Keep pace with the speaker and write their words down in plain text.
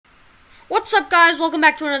What's up, guys? Welcome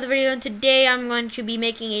back to another video, and today I'm going to be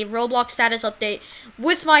making a Roblox status update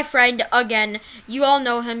with my friend again. You all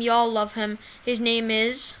know him, you all love him. His name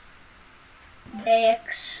is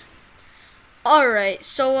X. Alright,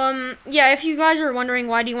 so yeah, if you guys are wondering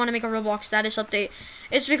why do you want to make a Roblox status update,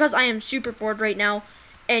 it's because I am super bored right now,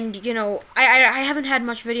 and you know, I haven't had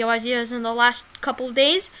much video ideas in the last couple of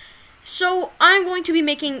days. So I'm going to be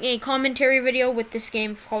making a commentary video with this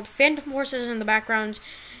game called Phantom Forces in the background.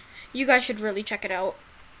 You guys should really check it out.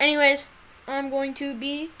 Anyways, I'm going to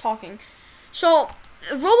be talking. So,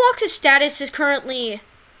 Roblox's status is currently...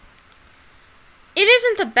 It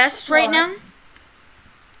isn't the best right now.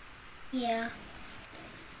 Yeah.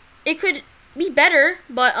 It could be better,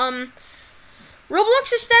 but,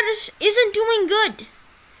 Roblox's status isn't doing good.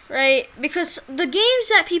 Right? Because the games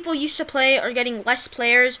that people used to play are getting less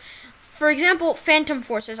players. For example, Phantom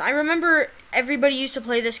Forces. I remember everybody used to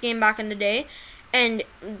play this game back in the day. And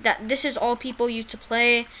that this is all people used to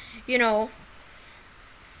play, you know.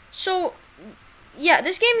 So, yeah,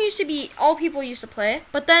 this game used to be all people used to play,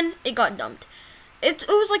 but then it got dumped. It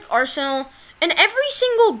was like Arsenal, and every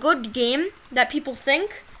single good game that people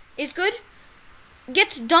think is good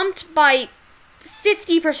gets dumped by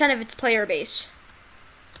 50% of its player base.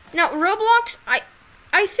 Now, Roblox,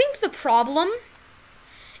 I think the problem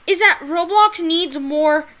is that Roblox needs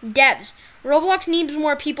more devs. Roblox needs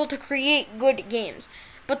more people to create good games.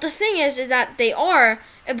 But the thing is that they are,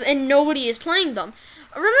 and nobody is playing them.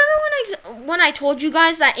 Remember when I told you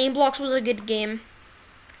guys that Aimblox was a good game?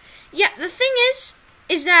 Yeah, the thing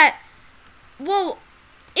is that, well,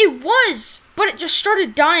 it was, but it just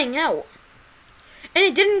started dying out. And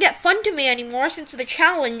it didn't get fun to me anymore since the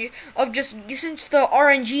challenge of since the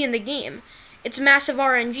RNG in the game. It's massive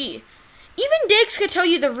RNG. Even Diggs could tell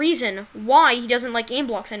you the reason why he doesn't like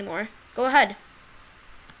Aimblox anymore. Go ahead.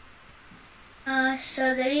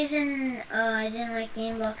 So the reason I didn't like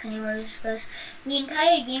Aimblox anymore is because the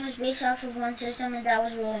entire game was based off of one system, and that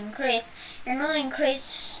was rolling crates. And rolling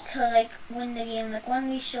crates to like win the game, like when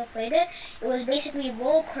we still played it, it was basically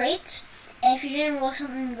roll crates, and if you didn't roll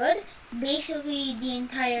something good, basically the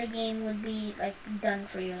entire game would be like done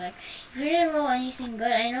for you. Like if you didn't roll anything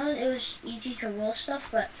good, I know it was easy to roll stuff,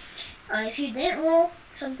 but if you didn't roll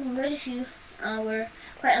something good, if you were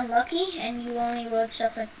quite unlucky and you only rolled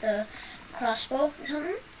stuff like the crossbow or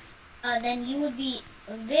something, then you would be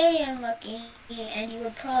very unlucky and you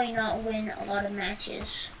would probably not win a lot of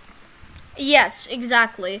matches. Yes,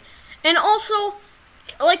 exactly. And also,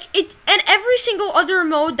 like, and every single other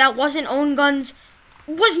mode that wasn't own guns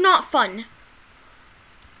was not fun.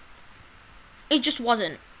 It just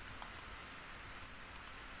wasn't.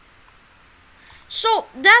 So,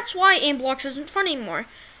 that's why Aimblox isn't fun anymore.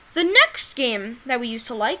 The next game that we used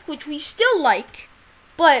to like, which we still like,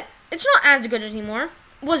 but it's not as good anymore,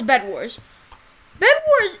 was Bed Wars. Bed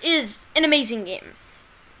Wars is an amazing game.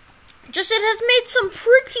 Just it has made some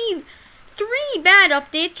three bad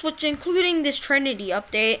updates, which including this Trinity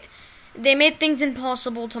update. They made things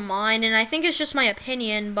impossible to mine, and I think it's just my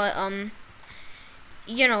opinion, but,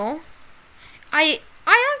 you know, I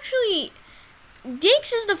actually...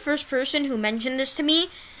 Diggs is the first person who mentioned this to me,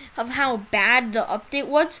 of how bad the update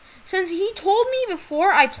was, since he told me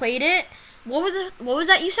before I played it. What was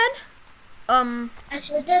that you said? I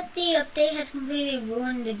said that the update had completely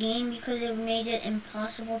ruined the game because it made it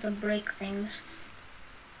impossible to break things.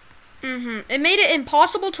 It made it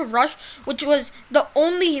impossible to rush, which was the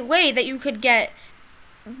only way that you could get,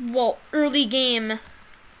 well, early game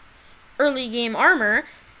armor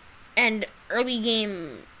and early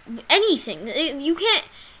game anything. You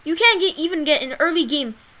can't even get an early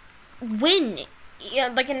game win,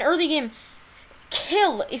 like an early game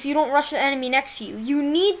kill if you don't rush the enemy next to you. You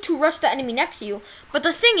need to rush the enemy next to you. But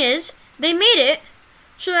the thing is, they made it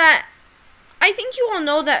so that I think you all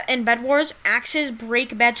know that in Bed Wars, axes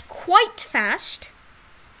break beds quite fast.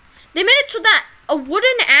 They made it so that a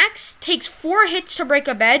wooden axe takes 4 hits to break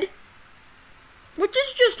a bed, which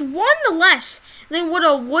is just 1 less than what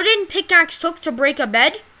a wooden pickaxe took to break a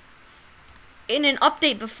bed in an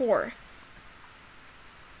update before.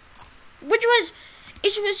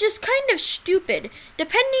 It was just kind of stupid,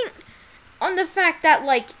 depending on the fact that,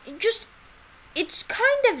 like, it's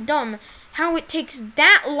kind of dumb how it takes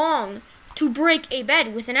that long to break a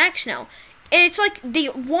bed with an axe now. And it's like they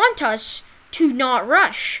want us to not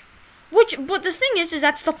rush. But the thing is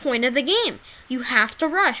that's the point of the game. You have to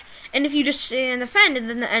rush. And if you just stay and defend,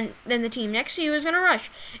 then the team next to you is going to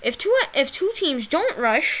rush. If two teams don't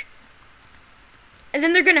rush, and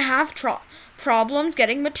then they're going to have problems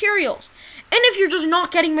getting materials. And if you're just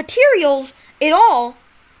not getting materials at all,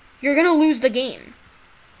 you're going to lose the game.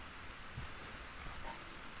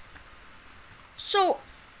 So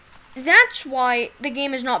that's why the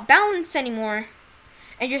game is not balanced anymore.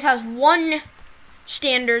 It just has one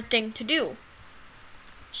standard thing to do.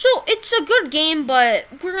 So it's a good game, but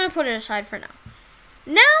we're going to put it aside for now.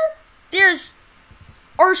 Now there's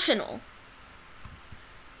Arsenal.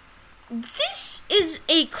 This is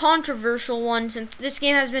a controversial one since this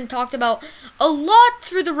game has been talked about a lot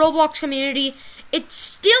through the Roblox community. It's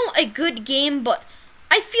still a good game, but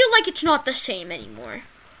I feel like it's not the same anymore.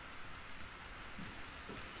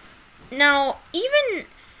 Now, even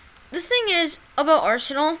the thing is about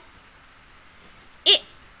Arsenal, it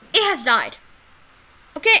has died.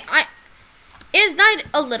 Okay, it has died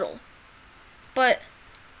a little, but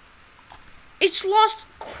it's lost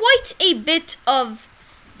quite a bit of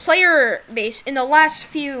player base in the last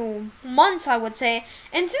few months, I would say.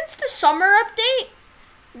 And since the summer update,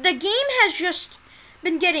 the game has just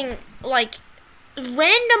been getting like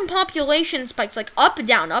random population spikes, like up,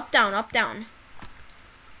 down, up, down, up, down.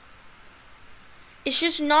 It's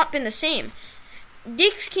just not been the same.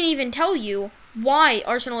 Dix can even tell you why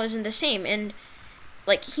Arsenal isn't the same, and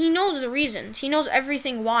like he knows the reasons. He knows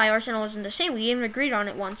everything why Arsenal isn't the same. We even agreed on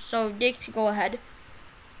it once. So Dix, go ahead.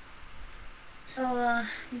 So,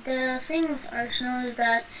 the thing with Arsenal is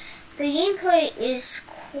that the gameplay is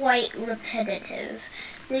quite repetitive.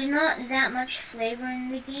 There's not that much flavor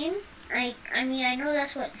in the game. I mean, I know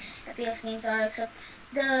that's what FPS games are, except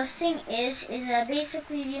the thing is that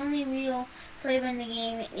basically the only real flavor in the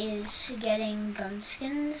game is getting gun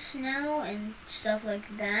skins now and stuff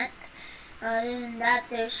like that. Other than that,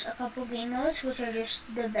 there's a couple game modes which are just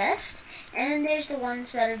the best, and then there's the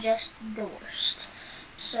ones that are just the worst.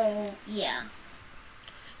 So, yeah.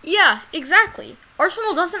 Yeah, exactly.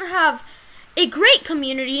 Arsenal doesn't have a great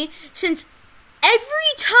community since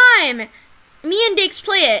every time me and Dix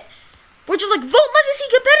play it, we're just like, vote legacy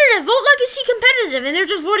competitive, and they're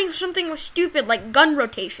just voting for something stupid like gun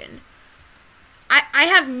rotation. I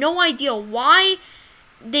have no idea why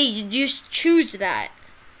they just choose that.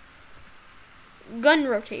 Gun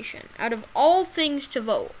rotation, out of all things to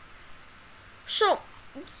vote. So,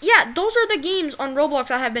 yeah, those are the games on Roblox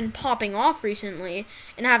that have been popping off recently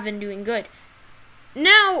and have been doing good.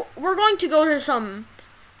 Now, we're going to go to some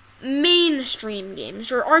mainstream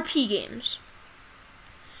games, or RP games.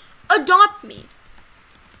 Adopt Me.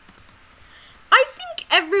 I think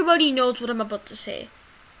everybody knows what I'm about to say.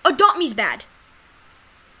 Adopt Me's bad.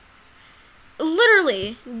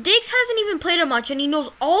 Literally, Dix hasn't even played it much, and he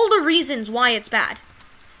knows all the reasons why it's bad.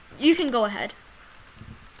 You can go ahead.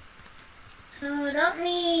 So, Adopt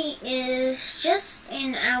Me is just,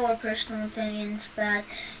 in our personal opinions, bad.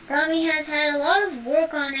 Adopt Me has had a lot of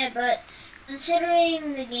work on it, but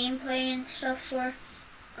considering the gameplay and stuff for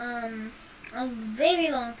a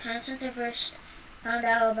very long time since I first found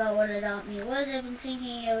out about what Adopt Me was, I've been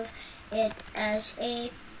thinking of it as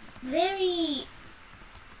a very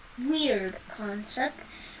weird concept.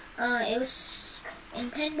 It was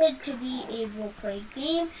intended to be a role-play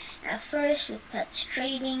game at first with pets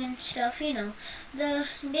trading and stuff, you know.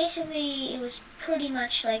 Basically, it was pretty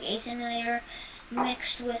much like a simulator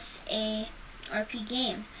mixed with a RP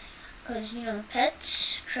game. Because, you know,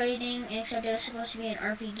 pets trading, except it was supposed to be an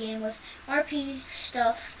RP game with RP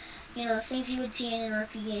stuff, you know, things you would see in an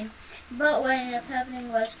RP game. But what ended up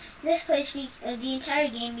happening was this place, the entire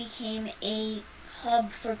game became a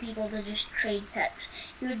hub for people to just trade pets.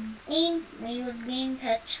 You would gain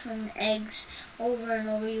pets from eggs over and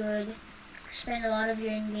over. You would spend a lot of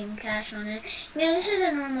your in-game cash on it. You know, this is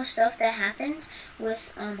the normal stuff that happens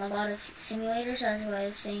with a lot of simulators. That's why I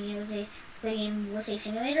was saying it was a game with a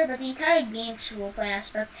simulator, but the entire game's roleplay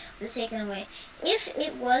aspect was taken away. If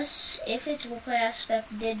its roleplay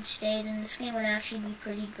aspect did stay, then this game would actually be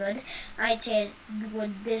pretty good. I'd say it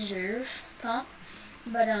would deserve top.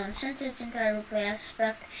 But since its entire roleplay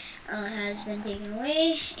aspect has been taken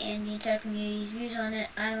away, and the entire community's views on it,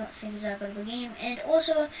 I don't think it's that good of a game. And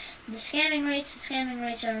also, the scamming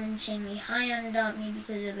rates are insanely high on Adopt Me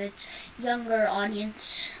because of its younger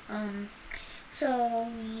audience. So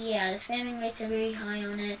yeah, the scamming rates are very high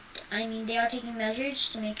on it. I mean, they are taking measures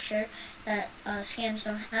to make sure that scams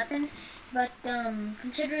don't happen. But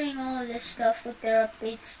considering all of this stuff with their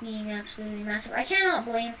updates being absolutely massive, I cannot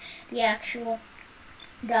blame the actual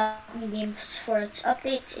Adopt Me games for its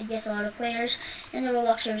updates. It gets a lot of players, and the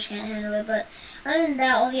Roblox servers can't handle it. But other than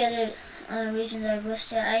that, all the other reasons I've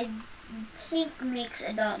listed, I think makes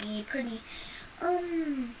Adopt Me a pretty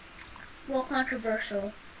well,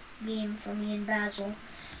 controversial game for me and Basil.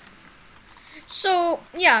 So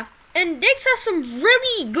yeah, and Dix has some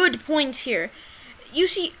really good points here. You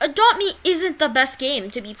see, Adopt Me isn't the best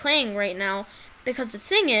game to be playing right now, because the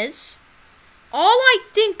thing is, all I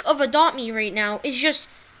think of Adopt Me right now is just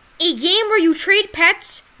a game where you trade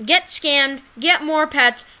pets, get scammed, get more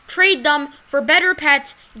pets, trade them for better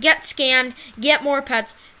pets, get scammed, get more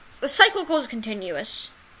pets. The cycle goes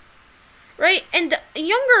continuous, right? And the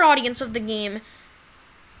younger audience of the game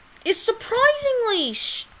is surprisingly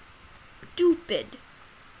stupid.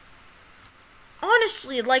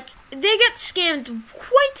 Honestly, like, they get scammed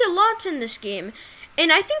quite a lot in this game.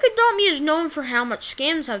 And I think Adopt Me is known for how much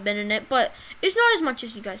scams have been in it, but it's not as much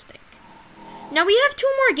as you guys think. Now, we have 2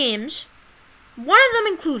 more games, one of them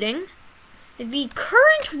including the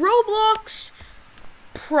current Roblox,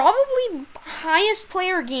 probably highest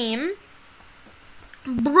player game,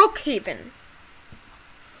 Brookhaven.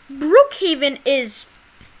 Brookhaven is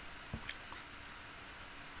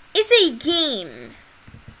a game.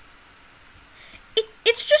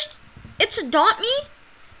 It's Adopt Me,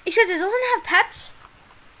 except it doesn't have pets.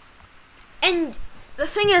 And the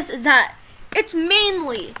thing is that it's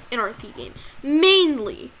mainly an RP game.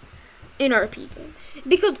 Mainly an RP game.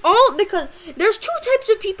 Because there's 2 types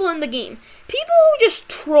of people in the game. People who just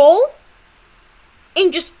troll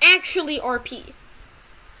and just actually RP.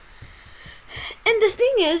 And the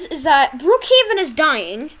thing is that Brookhaven is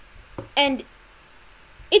dying, and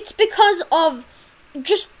it's because of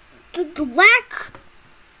just the lack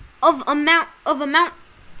of amount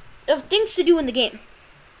of things to do in the game.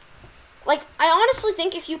 Like, I honestly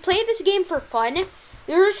think if you play this game for fun,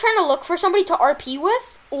 you're just trying to look for somebody to RP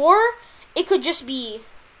with, or it could just be,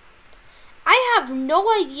 I have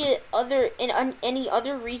no idea any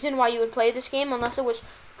other reason why you would play this game unless it was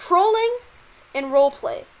trolling and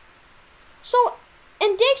roleplay. So,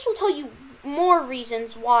 and Dex will tell you more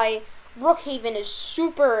reasons why Brookhaven is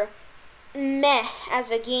super meh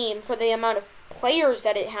as a game for the amount of players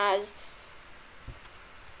that it has.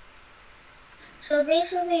 So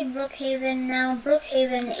basically, Brookhaven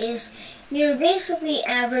is your basically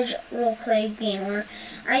average roleplay gamer.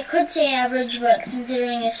 I could say average, but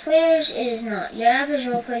considering its players, it is not. Your average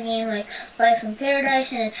roleplay game like Life in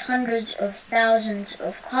Paradise and its hundreds of thousands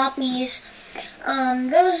of copies.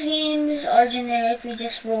 Those games are generically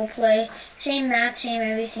just roleplay. Same map, same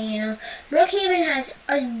everything, you know. Brookhaven has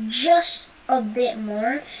just a bit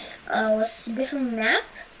more with a different map.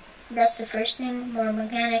 That's the first thing, more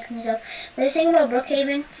mechanics and stuff. But the thing about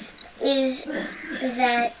Brookhaven is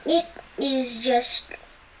that it is just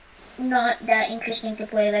not that interesting to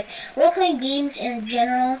play. Like, role-playing games in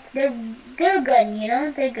general, they're good, you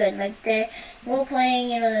know? They're good. Like, they're role-playing,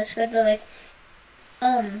 you know, that's good. But, like,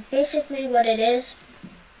 basically what it is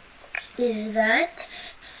that,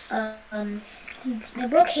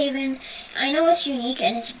 Brookhaven, I know it's unique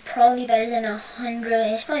and it's probably better than 100,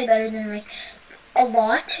 it's probably better than, like, a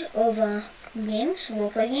lot of games,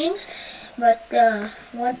 roleplay games, but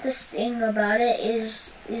what the thing about it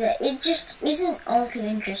is that it just isn't all too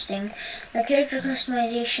interesting. The character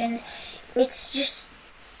customization, it's just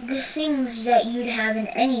the things that you'd have in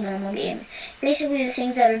any normal game. Basically, the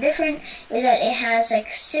things that are different is that it has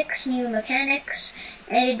like 6 new mechanics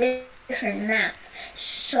and a different map.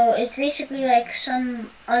 So it's basically like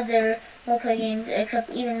some other roleplay games, except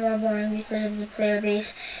even more boring because of the player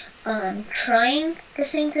base. Trying to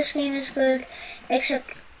think this game is good,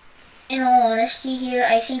 except in all honesty here,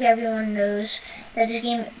 I think everyone knows that this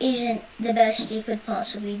game isn't the best it could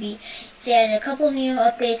possibly be. If they had a couple new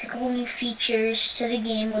updates, a couple new features to the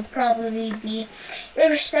game, would probably be a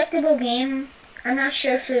respectable game. I'm not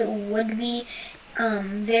sure if it would be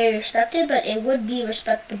very respected, but it would be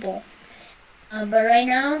respectable. But right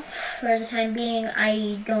now, for the time being,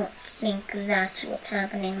 I don't think that's what's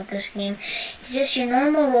happening with this game. It's just your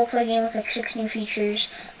normal roleplay game with like 6 new features,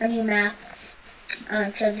 a new map,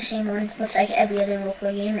 instead of the same one with like every other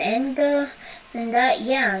roleplay game. And then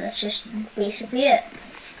that's just basically it.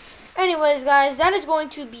 Anyways, guys, that is going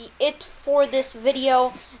to be it for this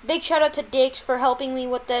video. Big shout out to Dix for helping me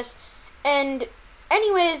with this. And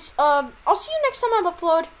anyways, I'll see you next time I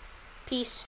upload. Peace.